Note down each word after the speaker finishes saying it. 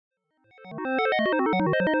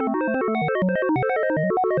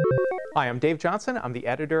Hi, I'm Dave Johnson. I'm the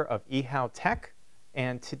editor of eHow Tech,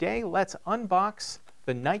 and today let's unbox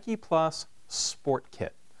the Nike Plus Sport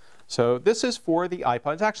Kit. So this is for the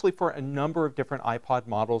iPod. It's actually for a number of different iPod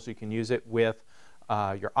models. You can use it with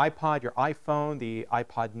your iPod, your iPhone, the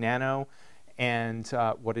iPod Nano, and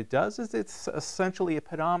what it does is it's essentially a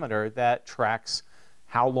pedometer that tracks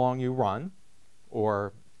how long you run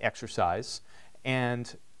or exercise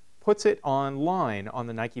and puts it online on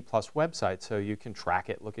the Nike Plus website so you can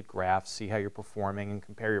track it, look at graphs, see how you're performing, and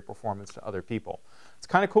compare your performance to other people. It's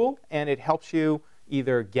kind of cool, and it helps you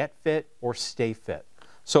either get fit or stay fit.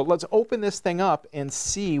 So let's open this thing up and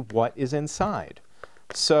see what is inside.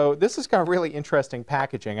 So this has got really interesting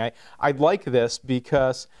packaging. I like this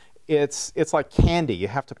because it's like candy. You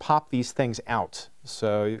have to pop these things out.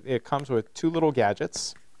 So it comes with two little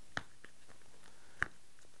gadgets.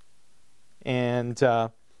 And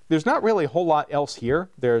there's not really a whole lot else here.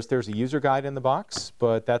 There's a user guide in the box,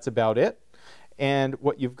 but that's about it. And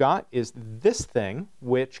what you've got is this thing,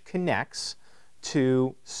 which connects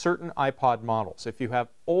to certain iPod models. If you have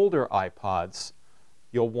older iPods,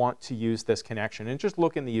 you'll want to use this connection. And just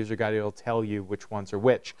look in the user guide, it'll tell you which ones are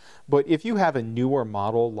which. But if you have a newer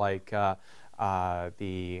model like the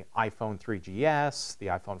iPhone 3GS, the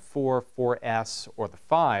iPhone 4, 4S, or the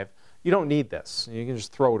 5, you don't need this. You can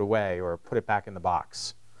just throw it away or put it back in the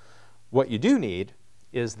box. What you do need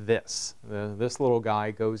is this. This little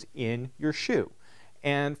guy goes in your shoe.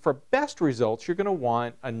 And for best results, you're going to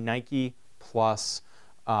want a Nike Plus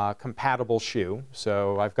compatible shoe.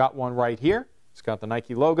 So I've got one right here. It's got the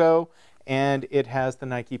Nike logo, and it has the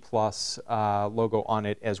Nike Plus logo on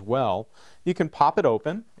it as well. You can pop it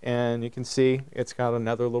open, and you can see it's got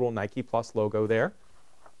another little Nike Plus logo there.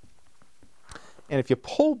 And if you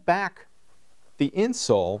pull back the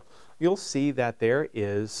insole, you'll see that there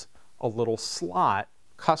is a little slot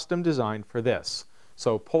custom designed for this.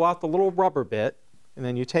 So pull out the little rubber bit, and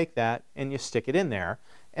then you take that and you stick it in there,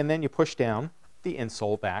 and then you push down the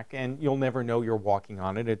insole back, and you'll never know you're walking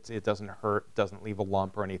on it. It doesn't hurt, doesn't leave a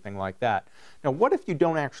lump or anything like that. Now, what if you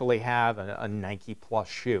don't actually have a Nike Plus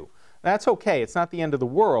shoe? That's okay. It's not the end of the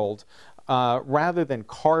world. Rather than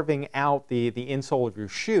carving out the insole of your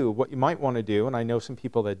shoe, what you might want to do, and I know some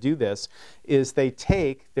people that do this, is they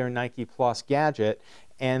take their Nike Plus gadget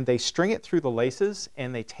and they string it through the laces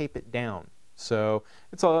and they tape it down. So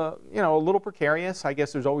it's a little precarious. I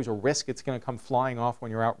guess there's always a risk it's going to come flying off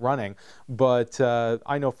when you're out running, but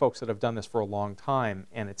I know folks that have done this for a long time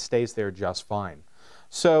and it stays there just fine.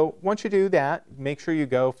 So once you do that, make sure you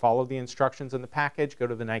go follow the instructions in the package, go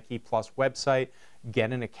to the Nike Plus website,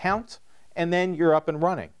 get an account, and then you're up and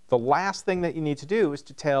running. The last thing that you need to do is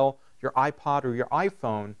to tell your iPod or your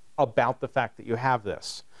iPhone about the fact that you have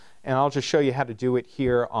this. And I'll just show you how to do it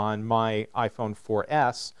here on my iPhone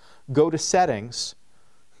 4S. Go to Settings,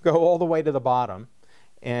 go all the way to the bottom,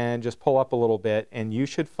 and just pull up a little bit, and you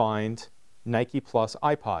should find Nike Plus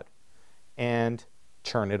iPod, and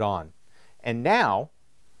turn it on. And now,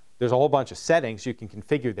 there's a whole bunch of settings you can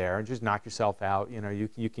configure there, and just knock yourself out.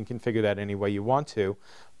 You can configure that any way you want to.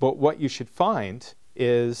 But what you should find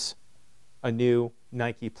is a new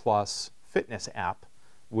Nike Plus fitness app,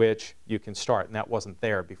 which you can start, and that wasn't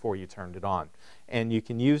there before you turned it on. And you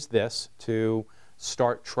can use this to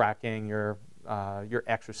start tracking your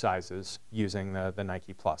exercises using the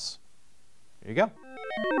Nike Plus. There you go.